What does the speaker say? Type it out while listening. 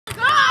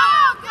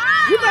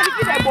You better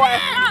get that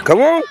boy.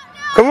 Come on.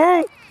 Come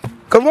on.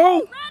 Come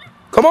on.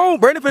 Come on.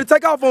 Brandon finna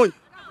take off on you.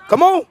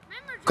 Come on.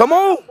 Come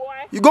on.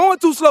 You going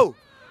too slow.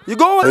 You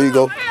going. There you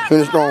go.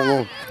 Finish strong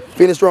on.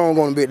 Finish strong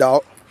on the big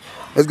dog.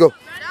 Let's go.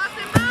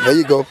 There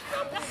you go.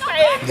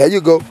 There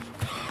you go.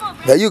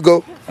 There you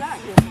go.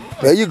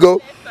 There you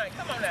go.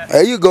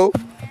 There you go.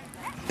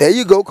 There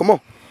you go. Come on.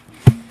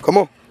 Come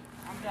on.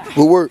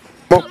 Good work.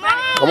 Come on.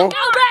 Come on.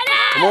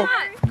 Come on.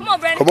 Come on,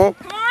 Brandon. Come on.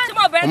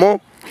 Come on.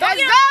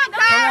 Let's go,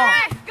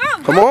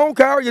 Kyrie. Come on,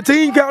 Kyrie. Your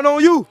team counting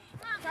on you.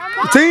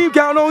 Your team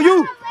counting on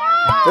you.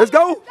 Let's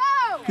go.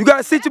 You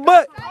gotta sit your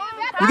butt.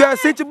 You gotta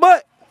sit your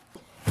butt.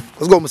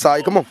 Let's go,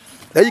 Messiah. Come on.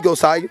 There you go,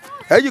 Saya.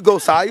 There you go,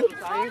 Saya.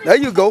 There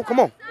you go. Come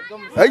on.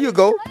 There you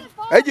go.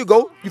 There you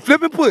go. You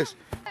flip and push.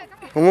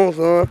 Come on,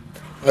 son.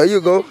 There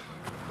you go.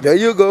 There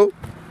you go.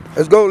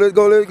 Let's go. Let's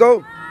go. Let's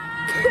go.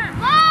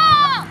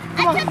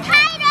 Come on.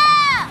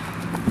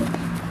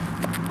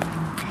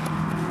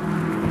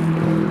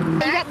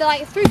 You got the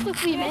like 3 foot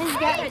speed, man. You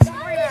got this.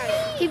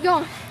 Keep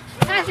going.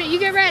 Faster. You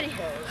get ready.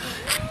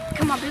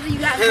 Come on, Billy. You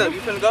got it.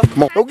 You finna go.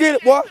 Come on. Go get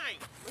it, boy.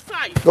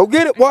 Go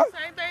get it, boy.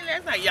 Same thing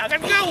last night. Y'all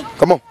gotta go.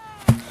 Come on.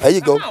 There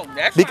you go.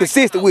 Be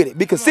consistent with it.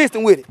 Be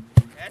consistent with it.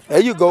 There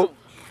you go.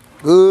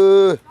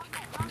 Good.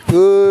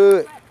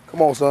 Good.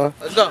 Come on, son.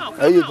 Let's go.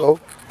 There you go.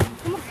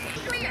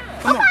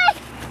 Come on.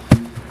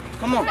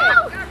 Come on.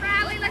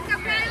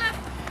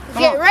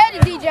 Get ready,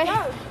 DJ.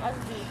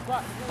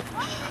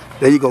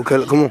 There you go,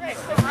 Caleb. Come on.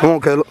 Come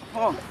on, Caleb.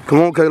 Come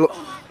on, Caleb.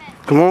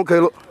 Come on,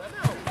 Caleb.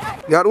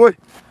 Get out the way.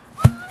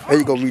 There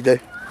you go, BJ.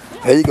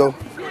 There you go.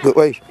 Good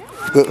way.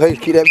 Good pace.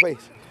 Keep that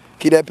pace.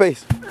 Keep that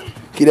pace.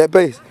 Keep that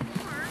pace.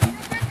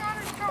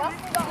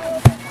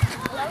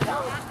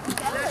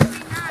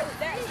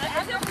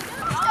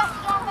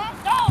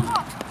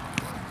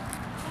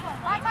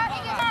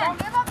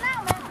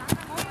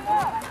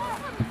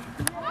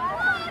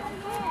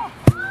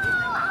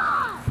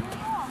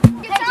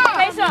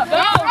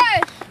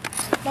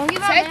 Don't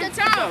give up, Take man. the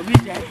time.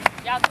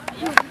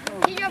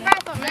 Keep your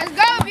back up. Let's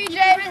go, BJ.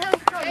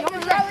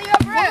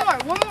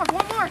 One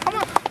more. Come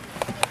on.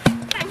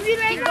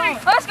 Keep going.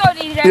 Let's go,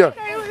 DJ. Yeah.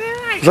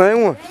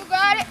 Same one. You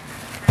got it.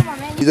 Come on,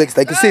 man. You just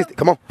stay consistent.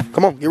 Come on.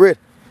 Come on. Get ready.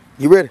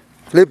 Get ready.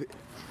 Flip it.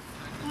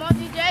 Come on,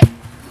 DJ.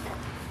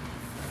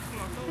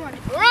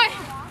 Right.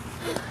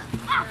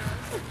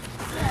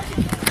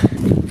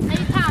 Take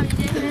your time,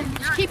 DJ.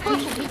 Just keep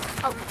pushing.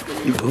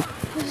 You do.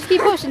 Just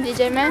keep pushing,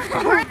 DJ, man.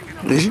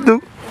 Yes, you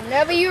do.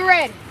 Whenever you're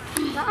ready.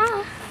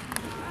 Uh-uh.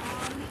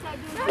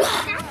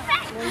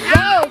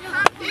 Go. Come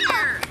on, DJ.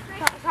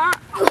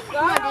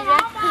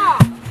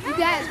 You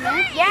guys,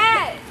 man.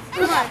 Yes.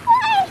 Come on.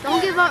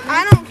 Don't give up, man.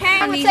 I don't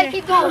care, I'm gonna say DJ.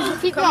 keep going.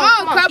 Just keep Come going. on,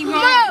 Come on. couple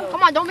more.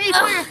 Come on, don't be a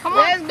quitter. Come on.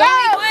 Let's go.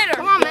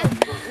 Come on, man.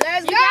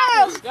 Let's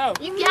go.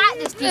 You got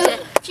this, DJ.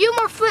 A few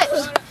more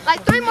flips.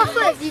 Like 3 more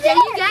flips, DJ.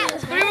 You got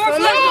this. 3 more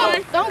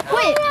flips. Don't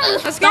quit.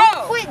 Let's go.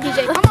 Don't quit,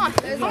 DJ. Come on.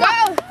 Let's Come go.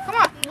 on. Come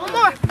on. One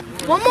more.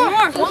 One more.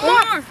 One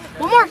more.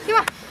 One more. Come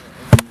on.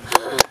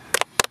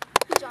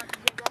 Good job.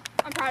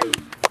 I'm proud of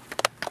you.